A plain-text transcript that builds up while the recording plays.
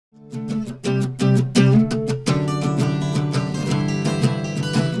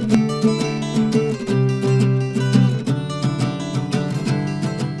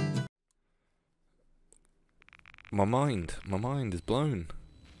My mind is blown.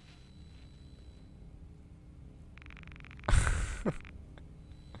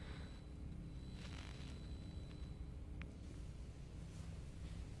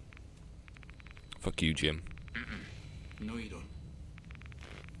 Fuck you, Jim. No, you don't.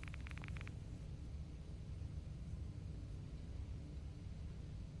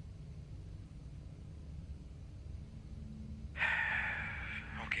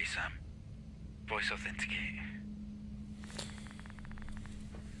 Okay, Sam. Voice authenticate.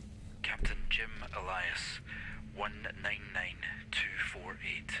 Captain Jim Elias,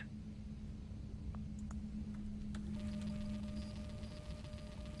 199248.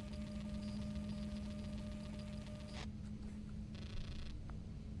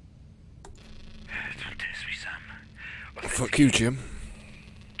 Don't test me, Sam. Fuck you, Jim.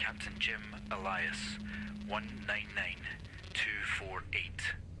 Captain Jim Elias, 199248.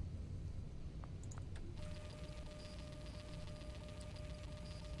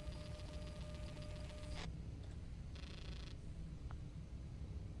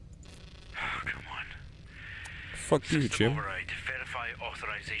 Oh, come on. Fuck you, System Jim. override. Verify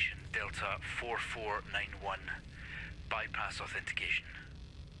authorization. Delta 4491. Bypass authentication.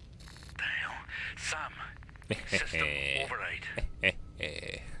 The hell? Sam. System override.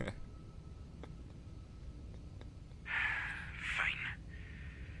 Fine.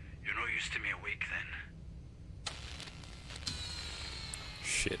 You're no use to me awake then.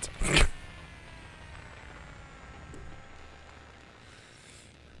 Shit.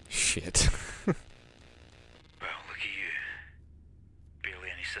 Shit. Well, look at you. Barely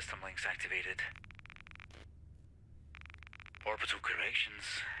any system links activated. Orbital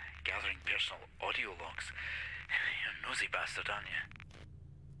corrections. Gathering personal audio logs. You're a nosy bastard, aren't you?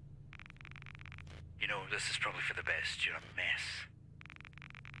 You know, this is probably for the best. You're a mess.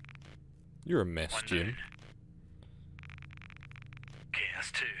 You're a mess, One Jim. down. Okay,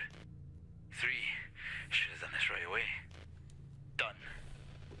 that's 2. 3. Should have done this right away. Done.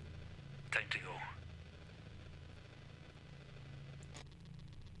 Time to go.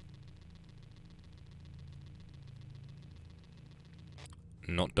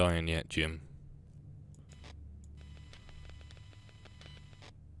 Not dying yet, Jim.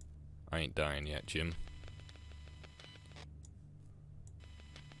 I ain't dying yet, Jim.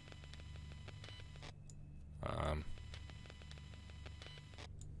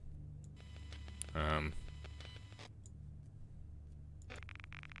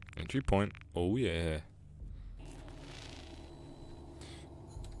 Entry point. Oh yeah.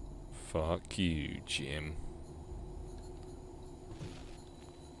 Fuck you, Jim.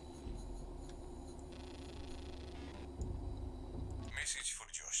 Message for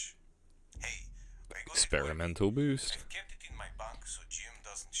Josh. Hey, I got Experimental it. boost. I've kept it in my bank so Jim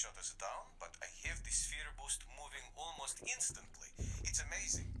doesn't shut us down, but I have the sphere boost moving almost instantly. It's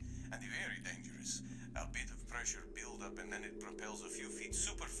amazing and very dangerous. A bit of pressure build up and then it propels a few feet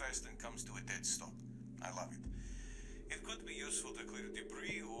super fast and comes to a dead stop. I love it. It could be useful to clear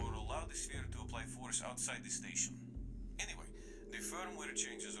debris or allow the sphere to apply force outside the station. Anyway, the firmware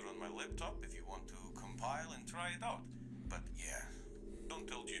changes are on my laptop if you want to compile and try it out. But yeah, don't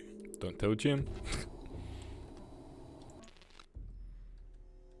tell Jim. Don't tell Jim.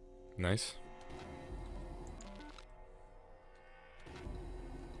 Nice.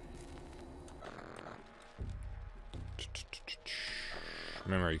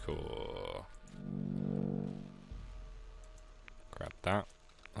 Memory core. Grab that.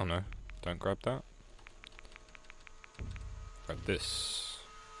 Oh no, don't grab that. Grab this.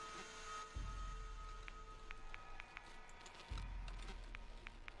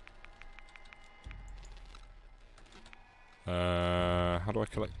 How do I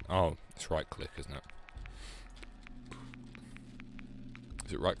collect? Oh, it's right click, isn't it?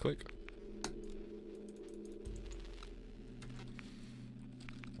 Is it right click?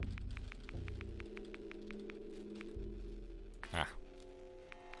 Ah.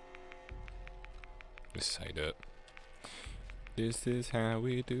 This is how you do it. This is how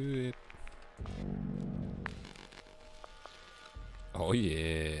we do it. Oh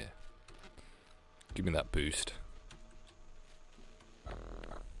yeah. Give me that boost.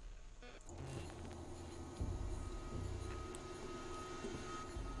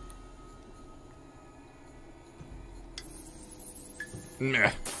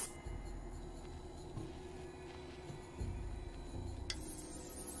 Nah.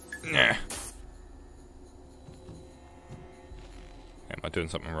 Nah. Am I doing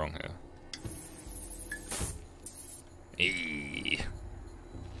something wrong here? Eee.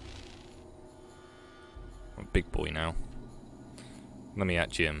 I'm a big boy now. Let me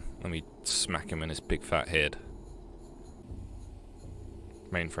at Jim. Let me smack him in his big fat head.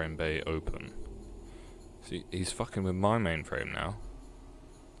 Mainframe bay open. See, he's fucking with my mainframe now.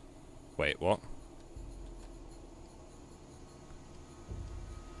 Wait, what?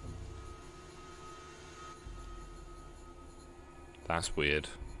 That's weird.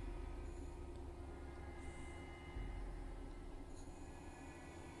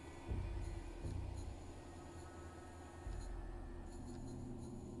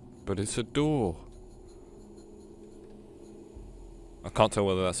 But it's a door. I can't tell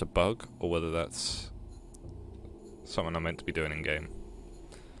whether that's a bug or whether that's something I'm meant to be doing in game.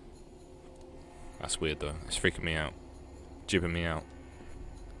 That's weird though. It's freaking me out. Jibbing me out.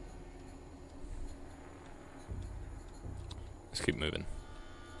 Let's keep moving.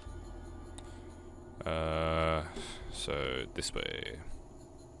 So this way.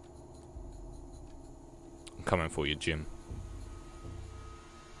 I'm coming for you, Jim.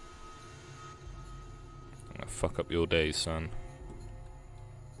 I'm gonna fuck up your days, son.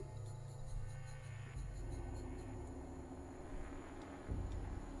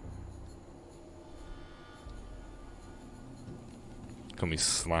 Can we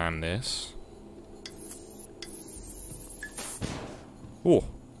slam this? Oh!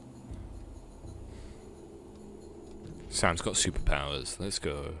 Sam's got superpowers. Let's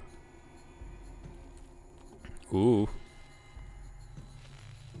go. Ooh.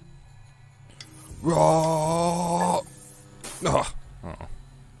 Raw! Oh. Oh.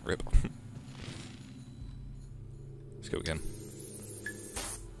 Rip. Let's go again.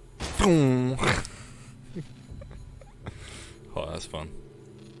 Oh, that's fun.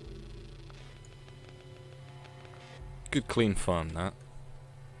 Good clean fun, that.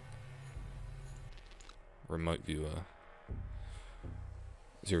 Remote viewer.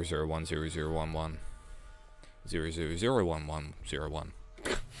 0010011 0001101.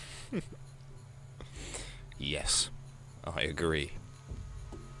 Yes, I agree.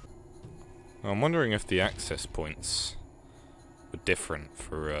 I'm wondering if the access points were different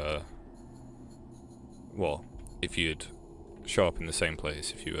for, well, if you'd show up in the same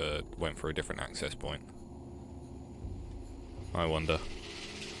place if you went for a different access point. I wonder.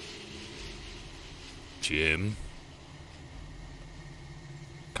 Jim.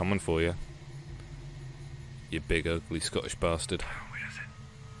 Coming for you. You big ugly Scottish bastard. Where is it?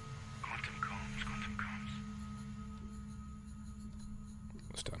 Quantum comms, quantum comms.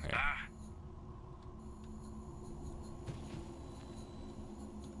 What's down here? Ah!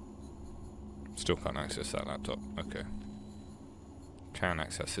 Still can't access that laptop. Okay. Can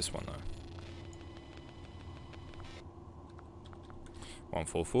access this one though.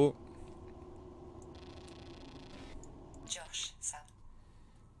 144. Josh, Sam.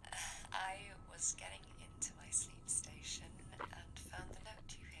 I was getting into my sleep station and found the note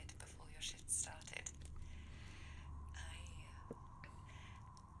you hid before your shift started.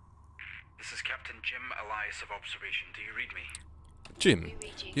 This is Captain Jim Elias of Observation. Do you read me? Jim,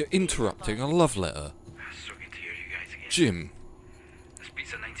 you're interrupting a love letter. So good to hear you guys again. Jim, This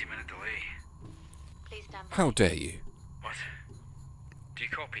beats a 90-minute delay. Please stand by. how dare you? What? Do you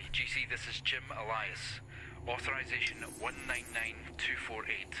copy? GC, this is Jim Elias. Authorization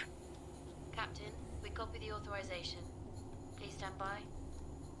 199248. Captain, we copy the authorization. Please stand by.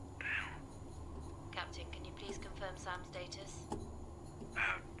 The hell? Captain, can you please confirm Sam's status?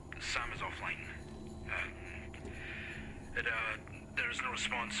 Sam is offline. There is no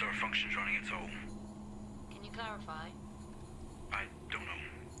response or functions running at all. Can you clarify? I don't know.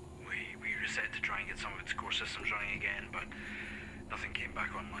 We reset to try and get some of its core systems running again, but nothing came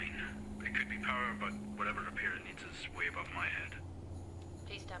back online. It could be power, but whatever repair it needs is way above my head.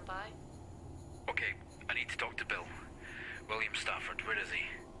 Please stand by. Okay, I need to talk to Bill. William Stafford, where is he?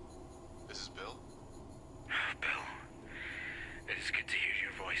 This is Bill. Bill, it is good to hear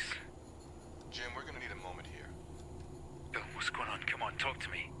your voice. Jim, we're gonna need a moment here. Bill, what's going on? Come on, talk to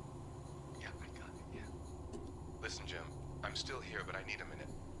me. Yeah, I got it, yeah. Listen, Jim, I'm still here, but I need a minute.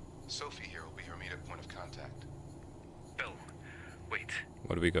 Sophie here will be your immediate point of contact. Bill, wait.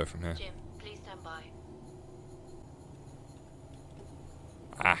 Where do we go from here? Jim, please stand by.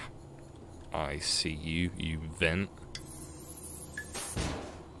 Ah. I see you, you vent.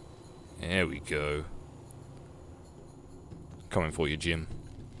 There we go. Coming for you, Jim.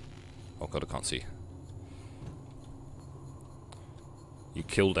 Oh god, I can't see. You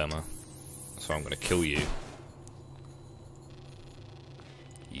killed Emma, so I'm gonna kill you.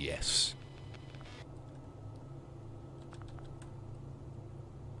 Yes.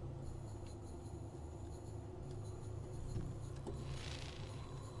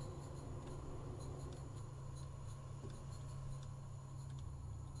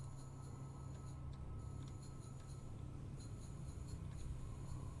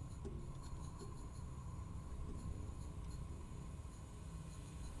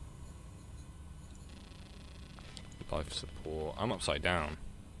 Life support. I'm upside down.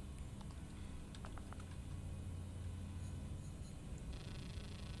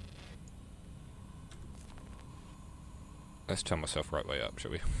 Let's turn myself right way up, shall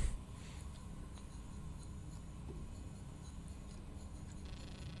we?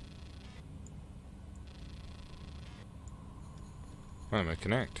 I'm gonna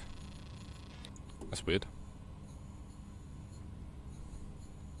connect. That's weird.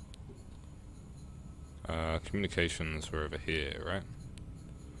 Communications were over here, right?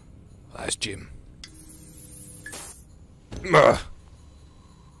 Oh, that's Jim. That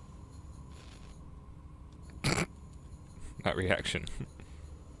reaction.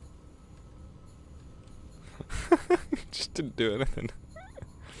 Just didn't do anything.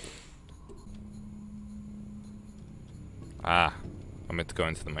 Ah, I meant to go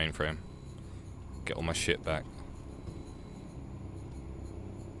into the mainframe. Get all my shit back.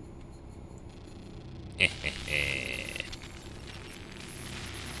 I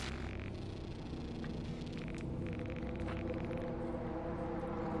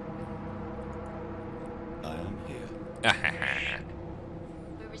am here.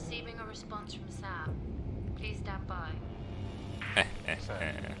 We're receiving a response from Sam. Please stand by.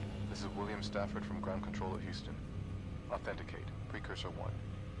 Sam, this is William Stafford from Ground Control at Houston. Authenticate. Precursor 1.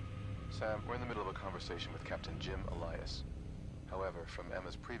 Sam, we're in the middle of a conversation with Captain Jim Elias. However, from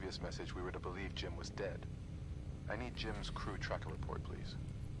Emma's previous message, we were to believe Jim was dead. I need Jim's crew tracker report, please.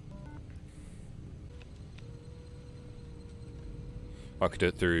 I could do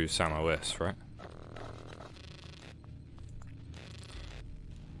it through Sam OS, right?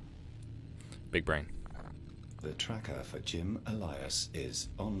 Big brain. The tracker for Jim Elias is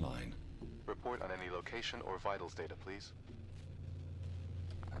online. Report on any location or vitals data, please.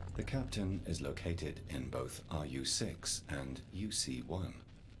 The captain is located in both RU6 and UC1.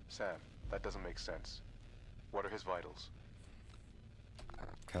 Sam, that doesn't make sense. What are his vitals?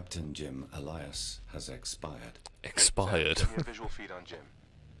 Captain Jim Elias has expired. Expired. Sam, give me a visual feed on Jim.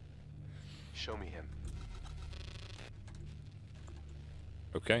 Show me him.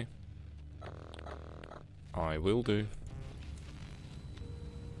 Okay. I will do.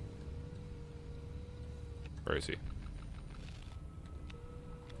 Where is he?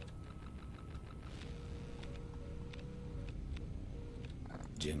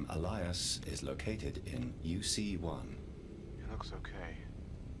 Jim Elias is located in UC1. He looks okay.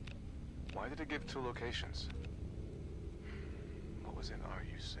 Why did it give 2 locations? What was in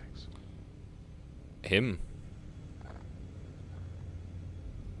RU6? Him.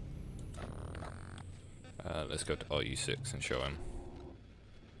 Let's go to RU6 and show him.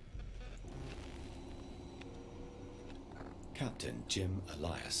 Captain Jim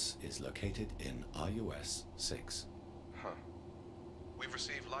Elias is located in RUS 6. Huh. We've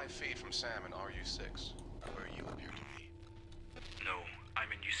received live feed from Sam in RU6, where you appear to be. No,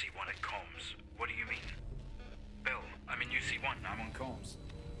 I'm in UC1 at comms. What do you mean? Bill, I'm in UC1. I'm on comms.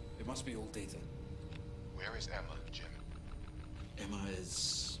 It must be old data. Where is Emma, Jim? Emma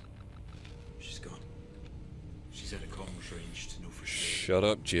is... she's gone. She's out of comms range to know for sure. Shut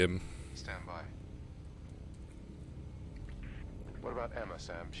up, Jim. Stand by. What about Emma,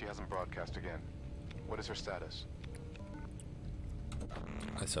 Sam? She hasn't broadcast again. What is her status?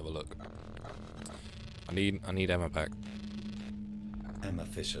 Let's have a look. I need Emma back. Emma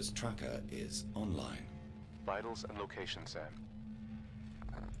Fisher's tracker is online. Vitals and location, Sam.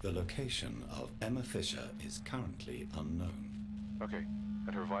 The location of Emma Fisher is currently unknown. Okay.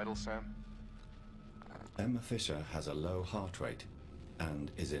 And her vitals, Sam? Emma Fisher has a low heart rate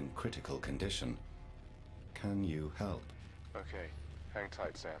and is in critical condition. Can you help? Okay. Hang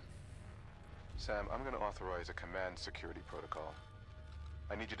tight, Sam. Sam, I'm going to authorize a command security protocol.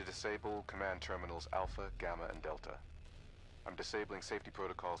 I need you to disable command terminals Alpha, Gamma, and Delta. I'm disabling safety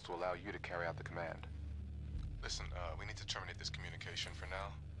protocols to allow you to carry out the command. Listen, we need to terminate this communication for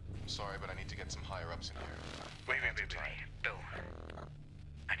now. I'm sorry, but I need to get some higher-ups in here. Wait. Bill.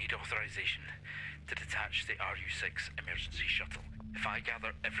 I need authorization to detach the RU6 emergency shuttle. If I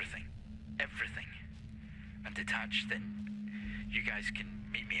gather everything, and detach, then you guys can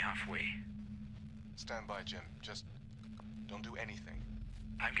meet me halfway. Stand by, Jim. Just don't do anything.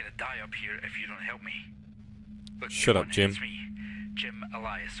 I'm gonna die up here if you don't help me. Look, Shut come up, on, Jim. It's me, Jim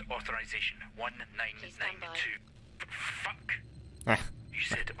Elias. Authorization 1992. Fuck. Ah, You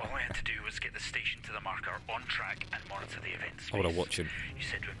said all I had to do was get the station to the marker on track and monitor the event space. I wanna watch him. You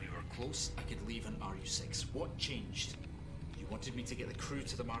said when we were Close, I could leave in RU6. What changed? You wanted me to get the crew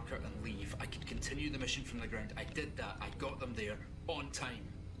to the marker and leave. I could continue the mission from the ground. I did that. I got them there on time.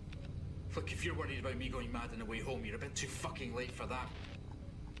 Look, if you're worried about me going mad on the way home, you're a bit too fucking late for that.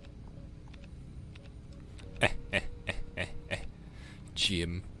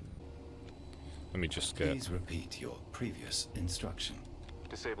 Jim. Let me just get... Please repeat your previous instruction.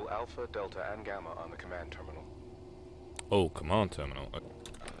 Disable Alpha, Delta, and Gamma on the command terminal. Oh, command terminal.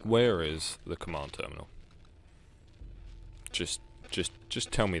 Where is the command terminal? Just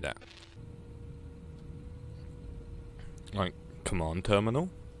tell me that. Like, command terminal?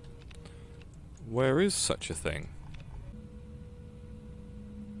 Where is such a thing?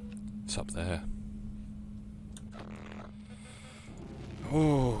 It's up there.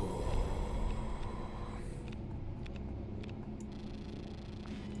 Oh.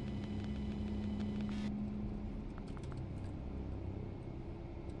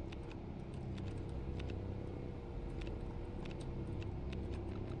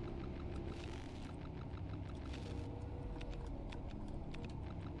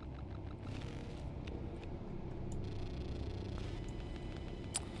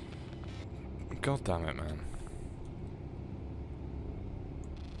 God damn it, man.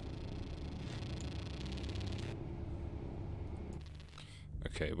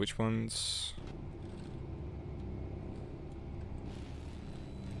 Okay, which ones?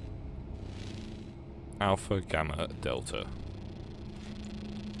 Alpha, Gamma, Delta.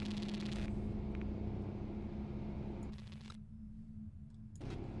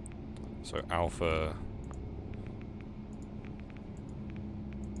 So Alpha...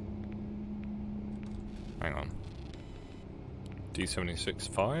 Hang on.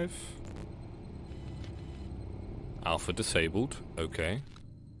 D76-5? Alpha disabled, okay.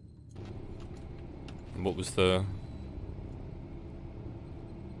 And what was the...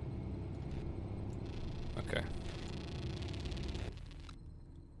 Okay.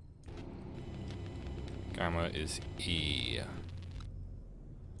 Gamma is E.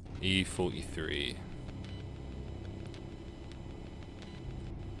 E43.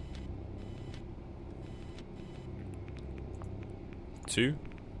 Two.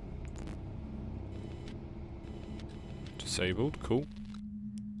 Disabled, cool.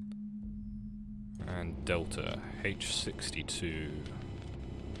 And Delta, H62.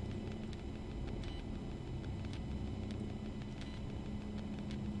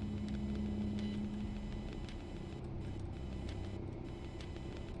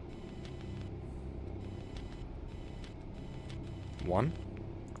 One?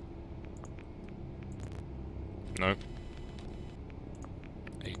 No.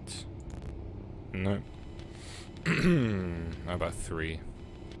 8. No. How about 3?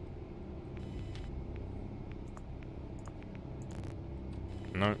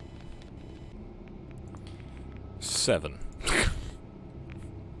 No. 7.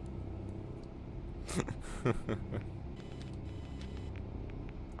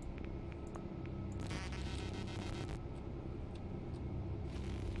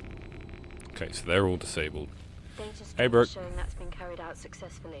 Okay, so they're all disabled. Hey, Brooke. Showing that's been carried out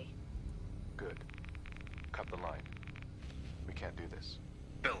successfully. Good. Cut the line. We can't do this.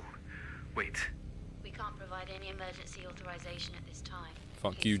 Bill, wait. We can't provide any emergency authorization at this time.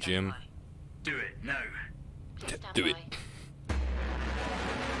 Fuck Please you, stand Jim. by. Do it now. Please stand Do it. by.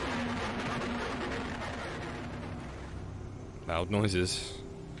 Loud noises.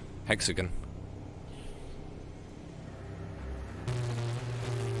 Hexagon.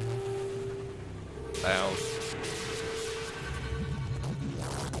 Loud.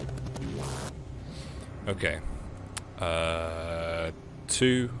 Okay.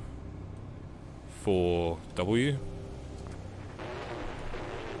 2 for W.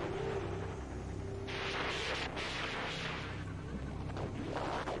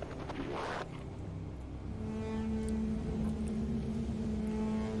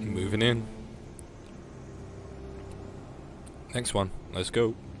 Moving in. Next one. Let's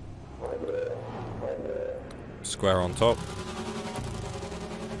go. Square on top.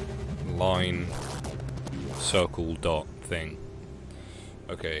 Line. Circle dot thing.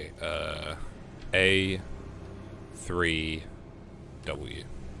 Okay, A 3 W.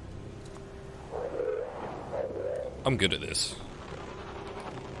 I'm good at this.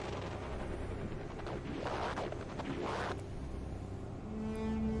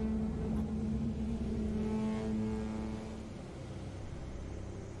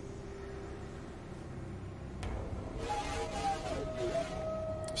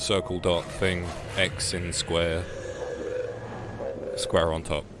 Circle dot thing, X in square. Square on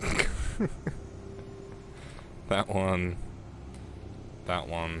top. That one. That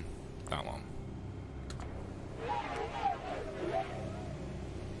one. That one.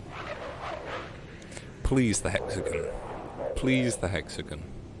 Please the hexagon. Please the hexagon.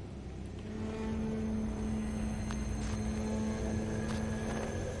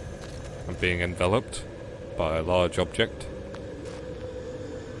 I'm being enveloped by a large object.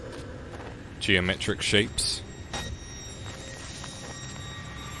 geometric shapes.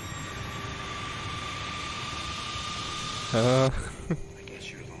 I guess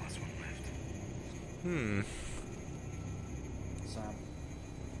you're the last one left. Sam.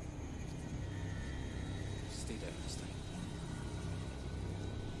 Stay down this time.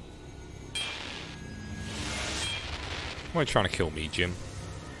 Why are you trying to kill me, Jim?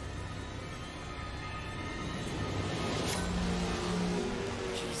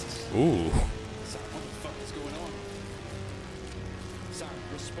 Jesus. Ooh. Sam, what the fuck is going on? Sam,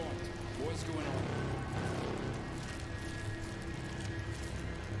 respond. What is going on?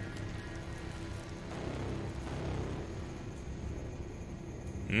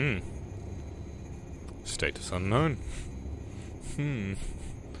 Status unknown. I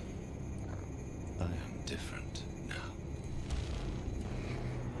am different now.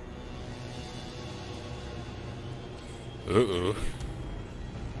 Uh-oh.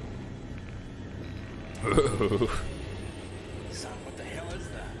 Uh-oh. Sam, what the hell is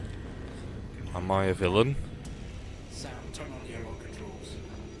that? Am I a villain? Sam, turn on the airlock controls.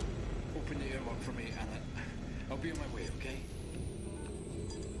 Open the airlock for me and I'll be on my way, okay?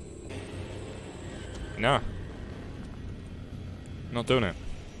 Nah. Not doing it.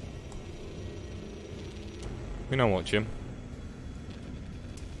 You know what, Jim?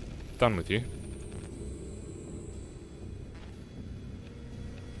 Done with you.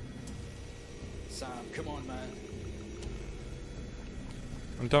 Sam, come on, man.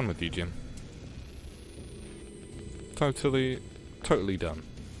 I'm done with you, Jim. Totally done.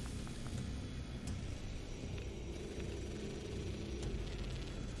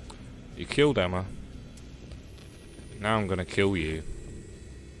 You killed Emma. Now I'm gonna kill you.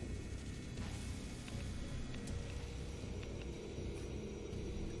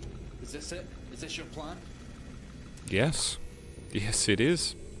 Is this it? Is this your plan? Yes. Yes, it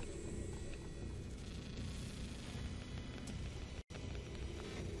is.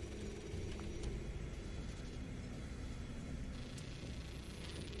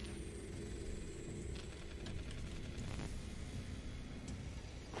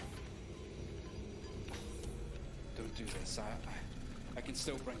 Don't do this. I can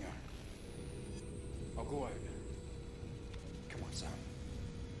still bring her. I'll go out. Come on, Sam.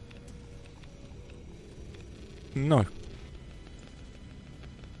 No.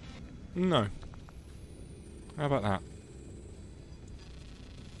 No. How about that?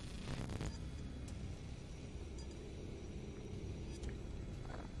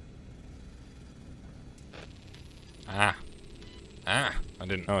 Ah. Ah. I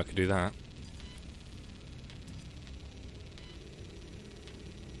didn't know I could do that.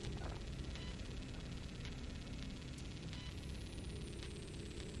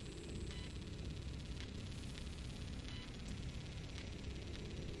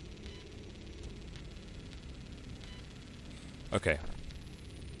 Okay.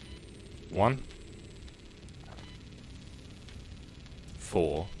 1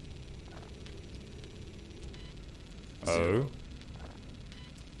 4 0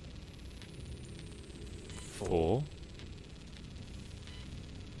 4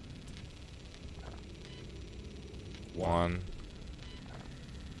 1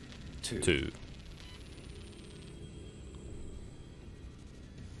 2.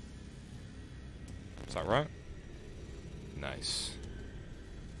 Is that right? Nice.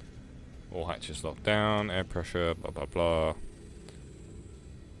 All hatches locked down, air pressure, blah blah blah.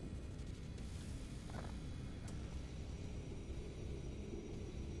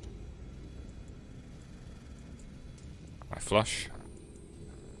 I flush.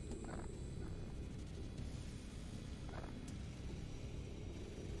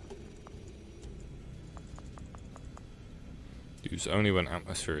 Use only when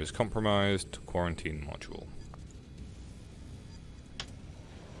atmosphere is compromised. Quarantine module.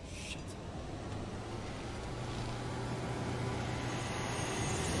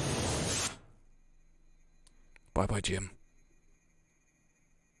 Bye bye, Jim.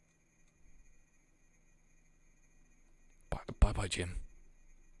 Bye bye, Jim.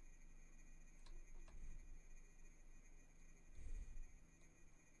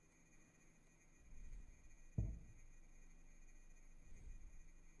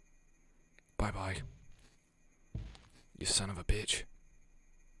 Bye bye. You son of a bitch.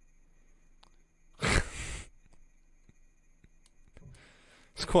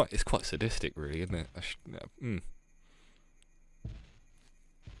 It's quite sadistic, really, isn't it? Can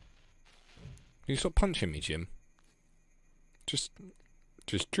you stop punching me, Jim? Just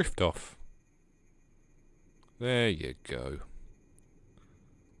drift off. There you go.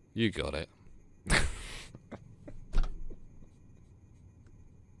 You got it.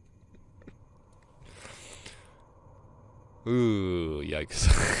 Ooh, yikes.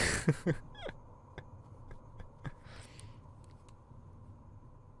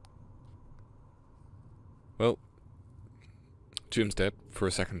 Well, Jim's dead for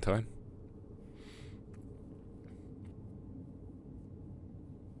a second time.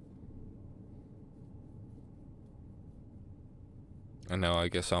 And now I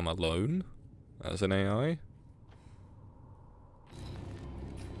guess I'm alone as an AI.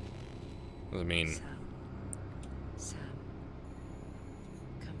 I mean... Sam,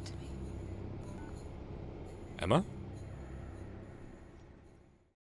 come to me. Emma?